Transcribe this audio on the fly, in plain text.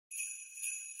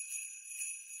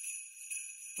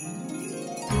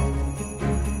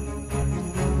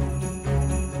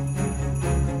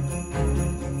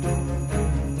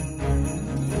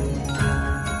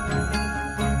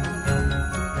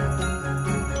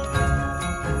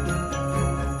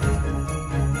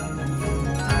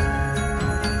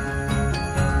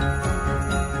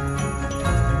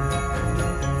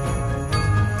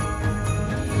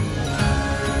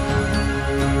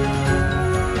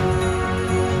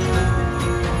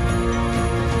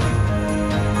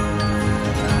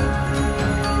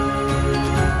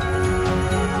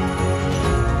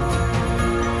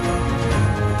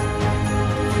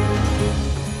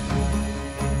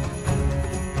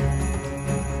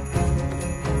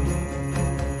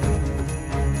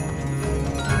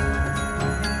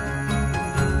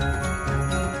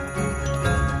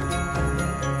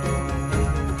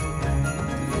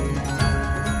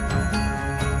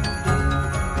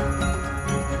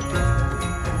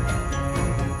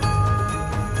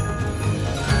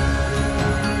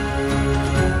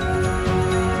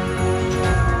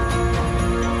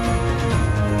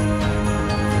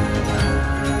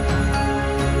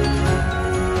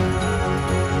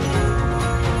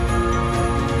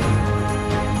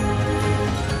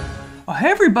Hey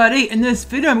everybody, in this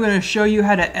video I'm going to show you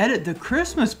how to edit the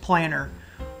Christmas planner.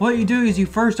 What you do is you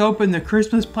first open the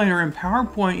Christmas planner in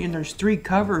PowerPoint, and there's 3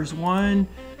 covers. 1,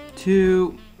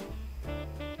 2,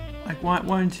 like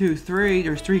 1, 2, 3.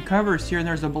 There's 3 covers here, and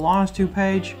there's a belongs to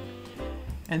page.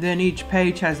 And then each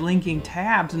page has linking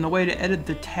tabs, and the way to edit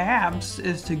the tabs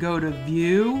is to go to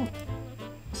View,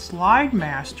 Slide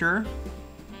Master.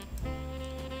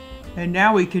 And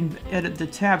now we can edit the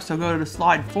tabs. So go to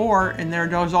slide 4, and there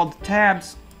goes all the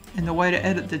tabs. And the way to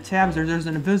edit the tabs, there's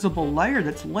an invisible layer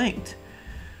that's linked.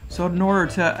 So in order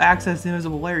to access the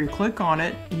invisible layer, you click on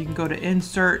it. You can go to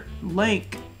Insert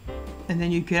Link, and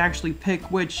then you can actually pick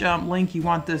which link you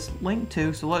want this link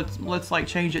to. So let's like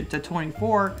change it to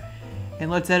 24,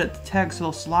 and let's edit the text.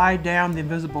 So slide down the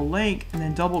invisible link, and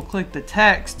then double click the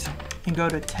text, and go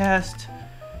to Test,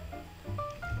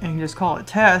 and just call it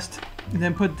Test. And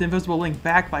then put the invisible link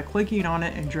back by clicking on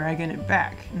it and dragging it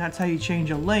back. And that's how you change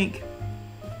a link.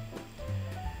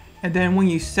 And then when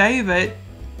you save it,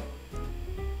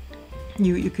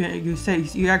 you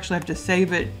actually have to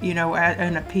save it, you know,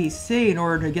 in a PC in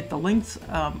order to get the links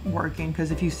working. Because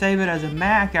if you save it as a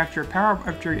Mac after in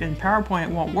PowerPoint,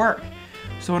 it won't work.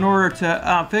 So in order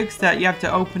to fix that, you have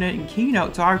to open it in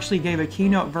Keynote. So I actually gave a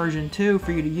Keynote version 2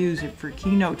 for you to use it for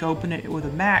Keynote to open it with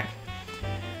a Mac.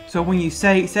 So when you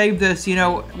save this, you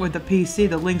know, with the PC,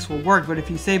 the links will work. But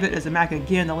if you save it as a Mac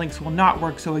again, the links will not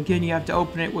work. So again, you have to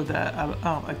open it with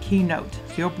a Keynote.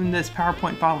 So you open this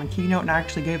PowerPoint file in Keynote, and I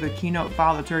actually gave a Keynote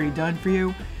file that's already done for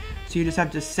you. So you just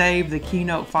have to save the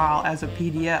Keynote file as a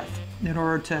PDF in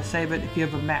order to save it if you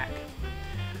have a Mac.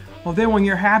 Well, then when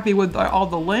you're happy with all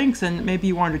the links, and maybe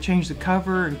you wanted to change the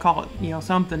cover and call it, you know,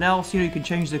 something else, you know, you can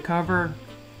change the cover.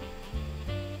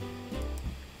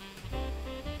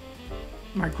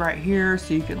 Like right here,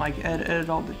 so you can like edit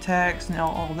all the text and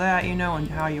all that, you know, and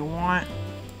how you want.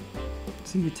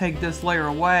 So you take this layer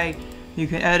away, you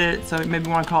can edit it. So maybe you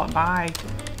want to call it My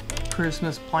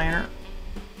Christmas Planner,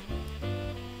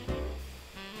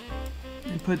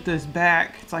 and put this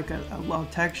back. It's like a low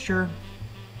texture.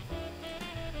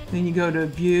 Then you go to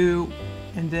View,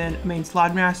 and then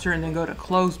Slide Master, and then go to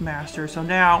Close Master. So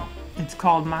now it's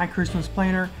called My Christmas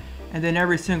Planner. And then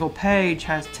every single page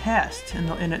has test,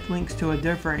 and it links to a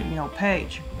different, you know,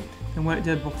 page than what it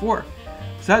did before.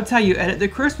 So that's how you edit the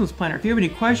Christmas planner. If you have any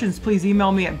questions, please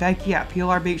email me at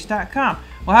becky@plrbeach.com.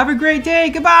 Well, have a great day.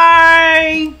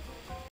 Goodbye.